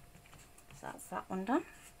 So that's that one done.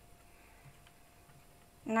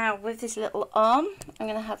 Now with this little arm, I'm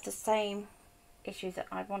going to have the same issue that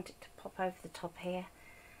I want it to pop over the top here.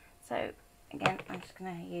 So again, I'm just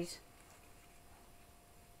going to use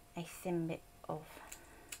a thin bit of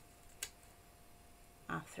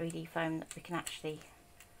our 3D foam that we can actually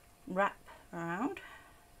wrap around.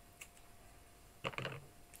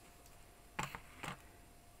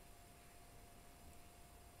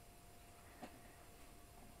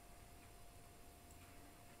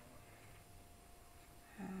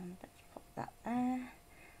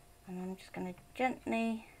 And I'm just going to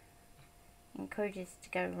gently encourage this to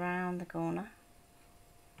go around the corner,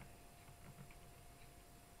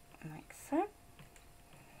 like so.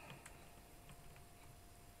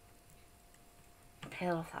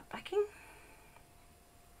 Peel off that backing.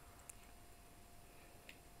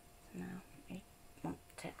 So now we want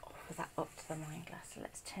to offer that up to the wine glass, so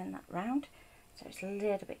let's turn that round so it's a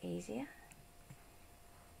little bit easier.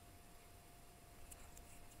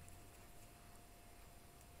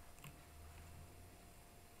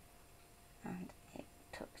 And it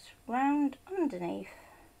tucks round underneath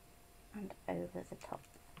and over the top.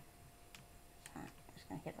 So I'm just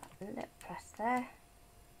going to give that a little press there,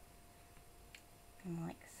 and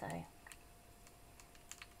like so.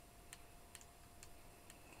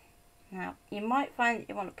 Now you might find that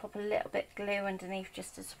you want to pop a little bit of glue underneath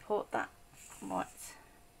just to support that what's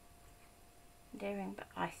doing, but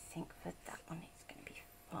I think for that one it's going to be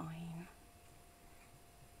fine.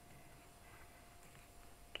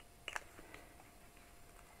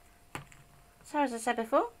 So as I said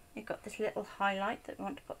before, you've got this little highlight that we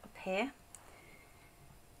want to put up here,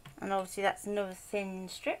 and obviously that's another thin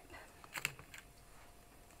strip.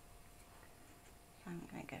 So I'm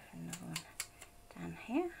going to go for another one down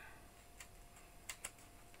here.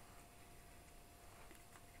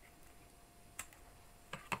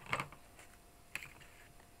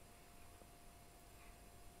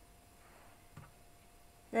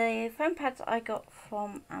 The foam pads I got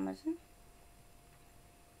from Amazon.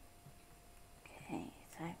 Okay,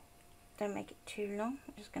 so don't make it too long.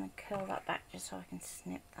 I'm just going to curl that back just so I can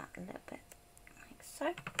snip that a little bit, like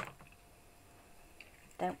so.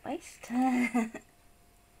 Don't waste. And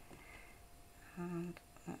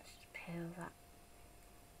let's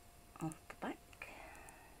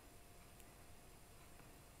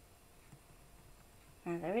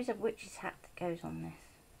is a witch's hat that goes on this,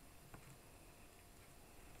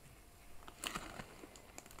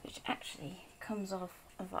 which actually comes off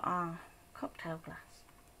of our cocktail glass,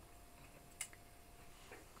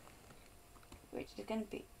 which is going to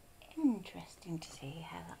be interesting to see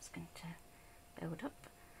how that's going to build up.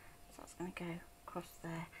 So that's going to go across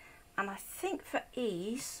there, and I think for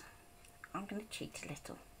ease I'm going to cheat a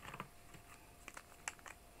little.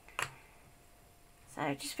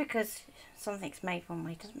 So just because something's made one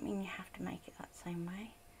way doesn't mean you have to make it that same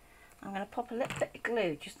way. I'm going to pop a little bit of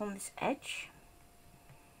glue just on this edge,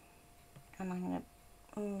 and I'm going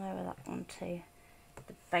to lower that onto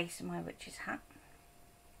the base of my witch's hat,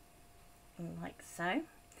 like so.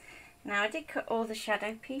 Now I did cut all the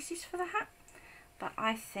shadow pieces for the hat, but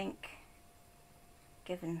I think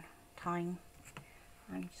given time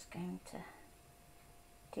I'm just going to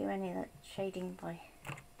do any of that shading by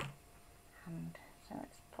hand. So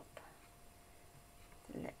let's pop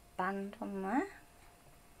the little band on there.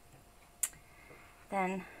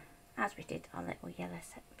 Then, as we did our little yellow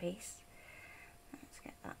set piece, let's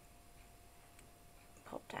get that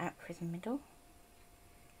popped out through the middle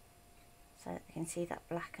so that you can see that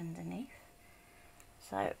black underneath.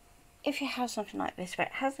 So if you have something like this where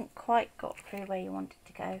it hasn't quite got through where you want it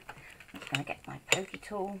to go, I'm just going to get my pokey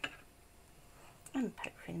tool and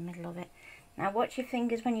poke through the middle of it. Now watch your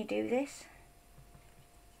fingers when you do this,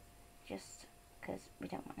 just because we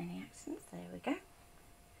don't want any accidents. There we go,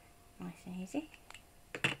 nice and easy.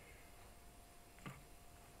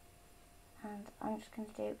 And I'm just going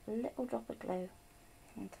to do a little drop of glue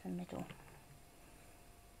into the middle.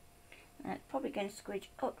 Now it's probably going to squidge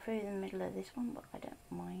up through the middle of this one, but I don't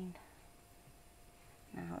mind.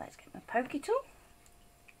 Now let's get my pokey tool.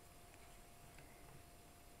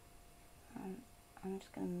 And I'm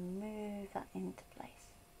just going to move that into place,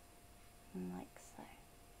 like so.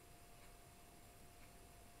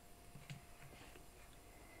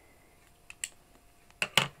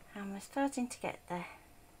 And we're starting to get there.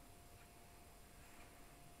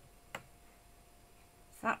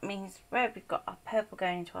 So that means where we've got our purple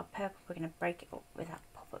going into our purple, we're going to break it up with that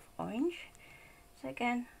pop of orange. So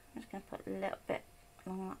again, I'm just going to put a little bit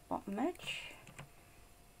along that bottom edge.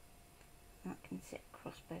 That can sit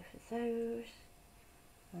across both of those,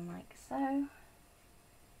 like so.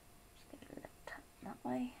 Just give it a little tap that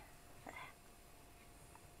way. There.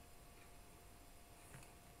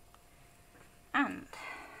 And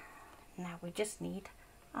now we just need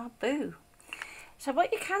our boo. So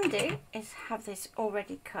what you can do is have this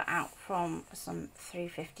already cut out from some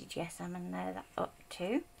 350 GSM and layer that up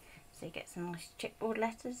too, so you get some nice chipboard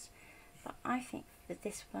letters. But I think for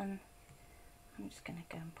this one, I'm just going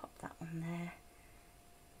to go and pop that one there.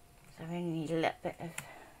 So I only need a little bit of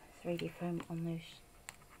 3D foam on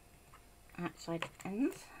those outside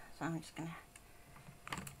ends. So I'm just going to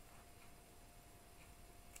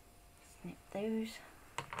snip those.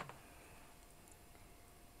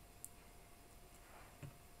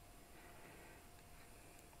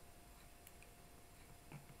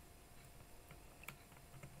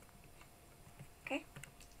 Okay,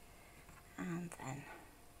 and then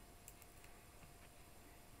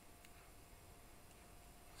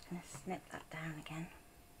just going to snip that down again.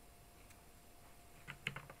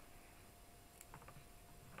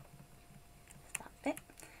 That bit,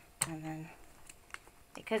 and then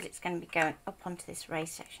because it's going to be going up onto this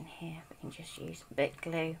raised section here, we can just use a bit of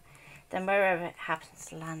glue. Then wherever it happens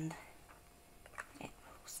to land, it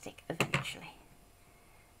will stick eventually.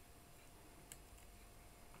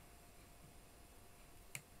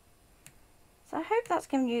 So I hope that's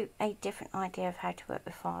given you a different idea of how to work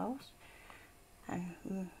with files,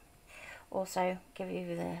 and also give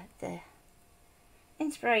you the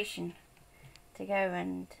inspiration to go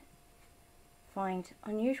and find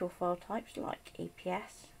unusual file types like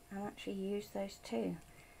EPS and actually use those too.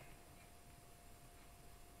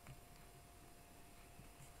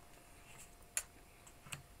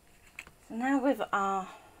 So now with our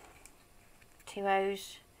 2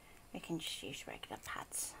 O's, we can just use regular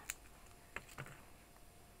pads.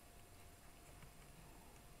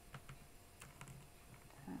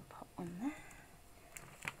 Pop one there.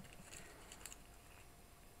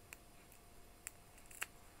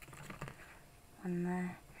 One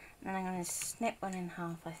there. And then I'm going to snip one in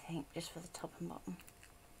half, I think, just for the top and bottom.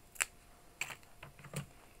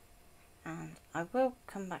 And I will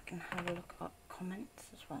come back and have a look at comments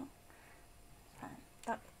as well. So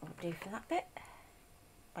that will do for that bit.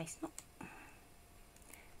 Waste not.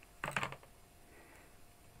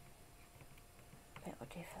 Bit will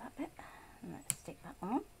do for that bit. And let's stick that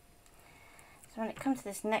one on. So when it comes to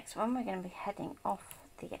this next one, we're going to be heading off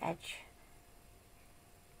the edge.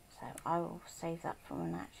 So So I will save that for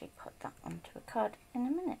when I actually put that onto a card in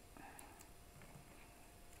a minute.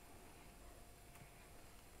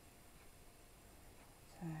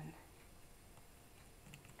 So then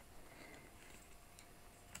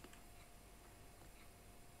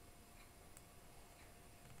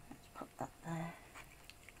let's put that there.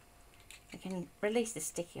 We can release the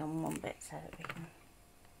sticky on one bit so that we can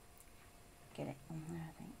get it on there,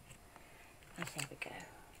 I think. Yes, there we go.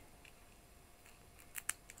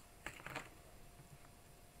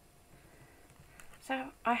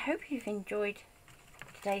 So I hope you've enjoyed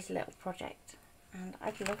today's little project, and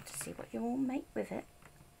I'd love to see what you all make with it.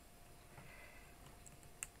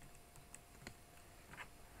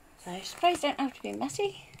 So sprays don't have to be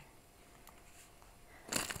messy.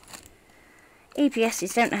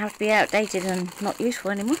 EPSs don't have to be outdated and not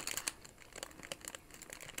useful anymore.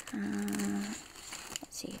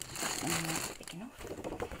 Let's see if that one is big enough.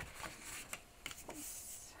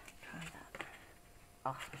 Let's try that.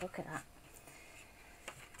 Oh, look at that.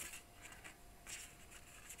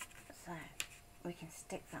 So we can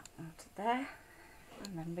stick that onto there,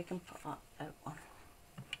 and then we can put our oat on.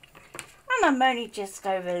 And I'm only just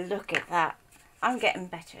over, look at that. I'm getting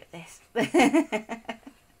better at this.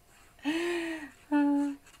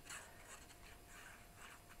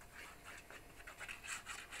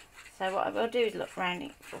 So what I will do is look around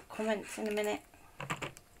it for comments in a minute.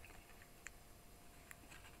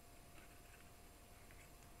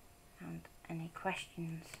 And any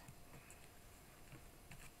questions.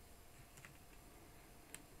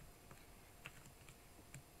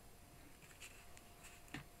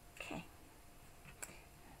 Okay. So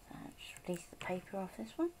I'll just release the paper off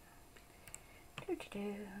this one. There we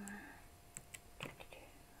go.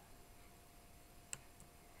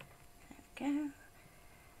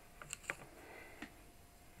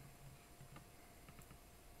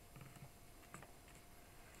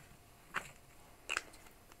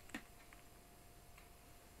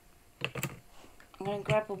 I'm going to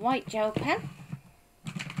grab a white gel pen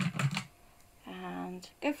and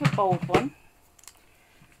go for a bold one,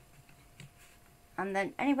 and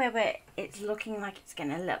then anywhere where it's looking like it's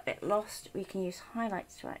getting a little bit lost, we can use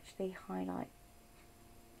highlights to actually highlight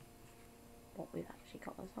what we've actually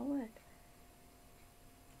got as our word.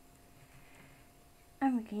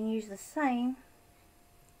 And we can use the same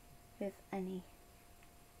with any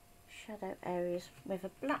shadow areas with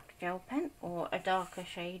a black gel pen or a darker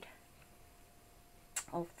shade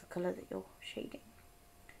of the colour that you're shading.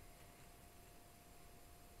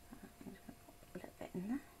 I'm just going to put a little bit in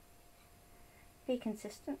there. Be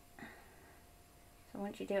consistent. So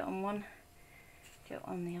once you do it on one, do it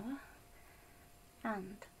on the other.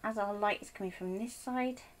 And as our light is coming from this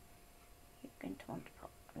side, you're going to want to put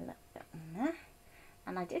a little bit on there.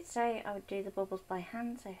 And I did say I would do the bubbles by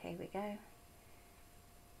hand, so here we go.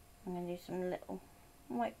 I'm going to do some little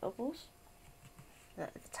white bubbles, the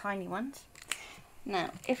tiny ones.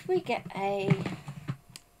 Now, if we get a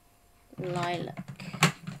lilac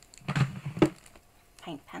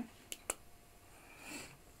paint pen,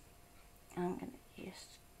 I'm going to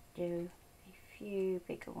just do a few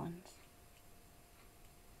bigger ones.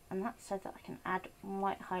 And that's so that I can add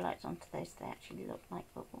white highlights onto those so they actually look like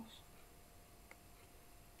bubbles.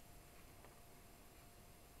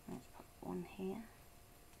 Let's put one here,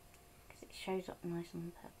 because it shows up nice on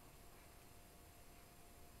the purple.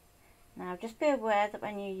 Now just be aware that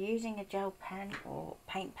when you're using a gel pen or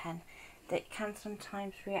paint pen, that it can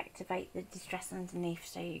sometimes reactivate the distress underneath,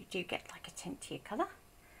 so you do get like a tint to your colour.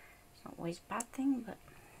 It's not always a bad thing, but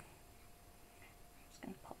I'm just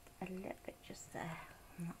going to pop a little bit just there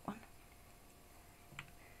on that one.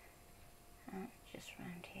 And just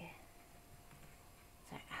around here.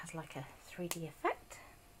 So it has like a 3D effect.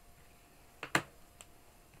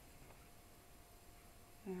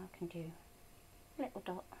 Now I can do a little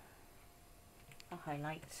dot for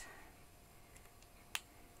highlights.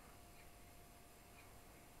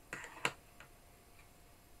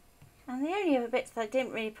 And the only other bits that I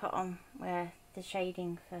didn't really put on were the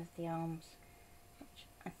shading for the arms, which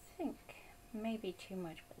I think may be too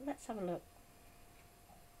much, but let's have a look.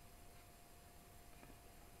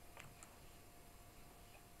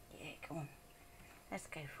 Yeah, come on, let's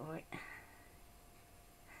go for it.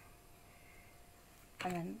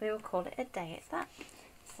 And then we will call it a day at that.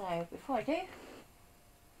 So before I do,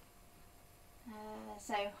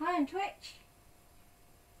 so hi on Twitch.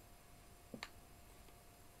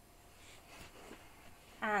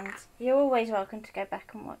 And you're always welcome to go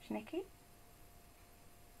back and watch Nikki.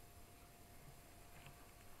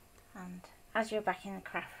 And as you're back in the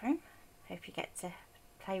craft room, hope you get to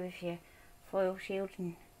play with your foil shield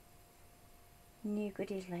and new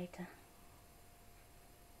goodies later.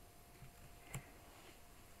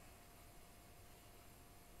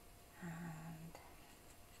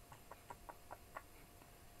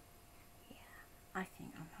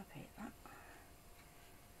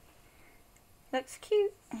 Looks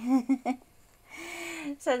cute.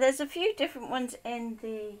 So there's a few different ones in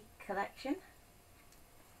the collection,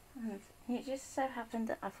 and it just so happened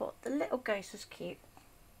that I thought the little ghost was cute.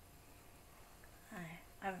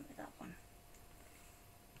 I went with that one.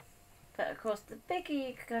 But of course, the bigger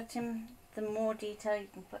you got him, the more detail you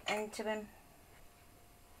can put into him.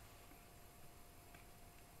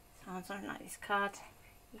 So on something like this card,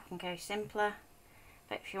 you can go simpler.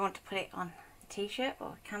 But if you want to put it on a t-shirt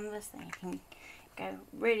or a canvas, then you can go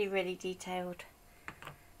really, really detailed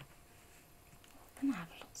and have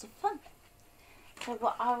lots of fun. So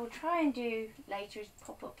what I will try and do later is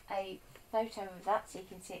pop up a photo of that so you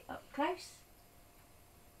can see it up close.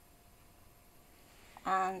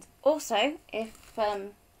 And also, if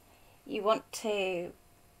you want to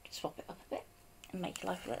swap it up a bit and make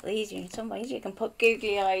your life a little easier in some ways, you can put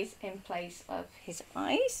googly eyes in place of his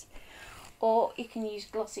eyes, or you can use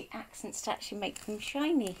glossy accents to actually make them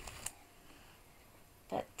shiny.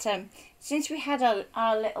 But since we had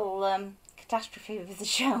our little catastrophe with the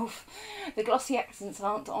shelf, the glossy accents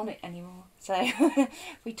aren't on it anymore, so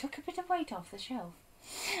we took a bit of weight off the shelf.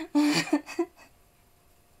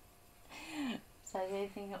 So the only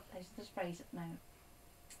thing up there is the sprays at the moment.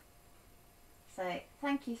 So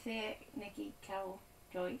thank you Thea, Nikki, Carol,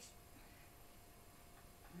 Joyce,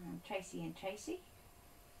 and Tracy,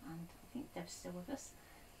 and I think Deb's still with us.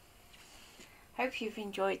 Hope you've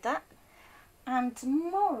enjoyed that. And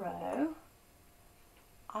tomorrow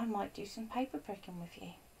I might do some paper pricking with you,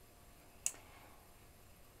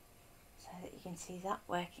 so that you can see that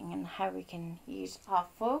working and how we can use our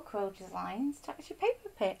foil quill designs to actually paper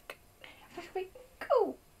pick, which would be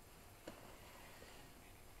cool.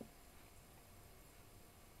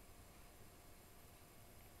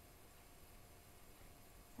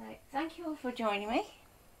 So thank you all for joining me.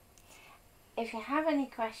 If you have any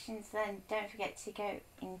questions, then don't forget to go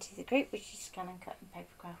into the group, which is Scan and Cut and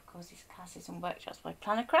Paper Craft Courses, Classes and Workshops by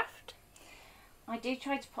Plannercraft. I do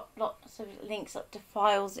try to pop lots of links up to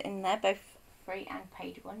files in there, both free and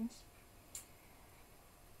paid ones.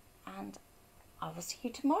 And I will see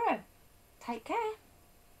you tomorrow. Take care.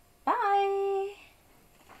 Bye.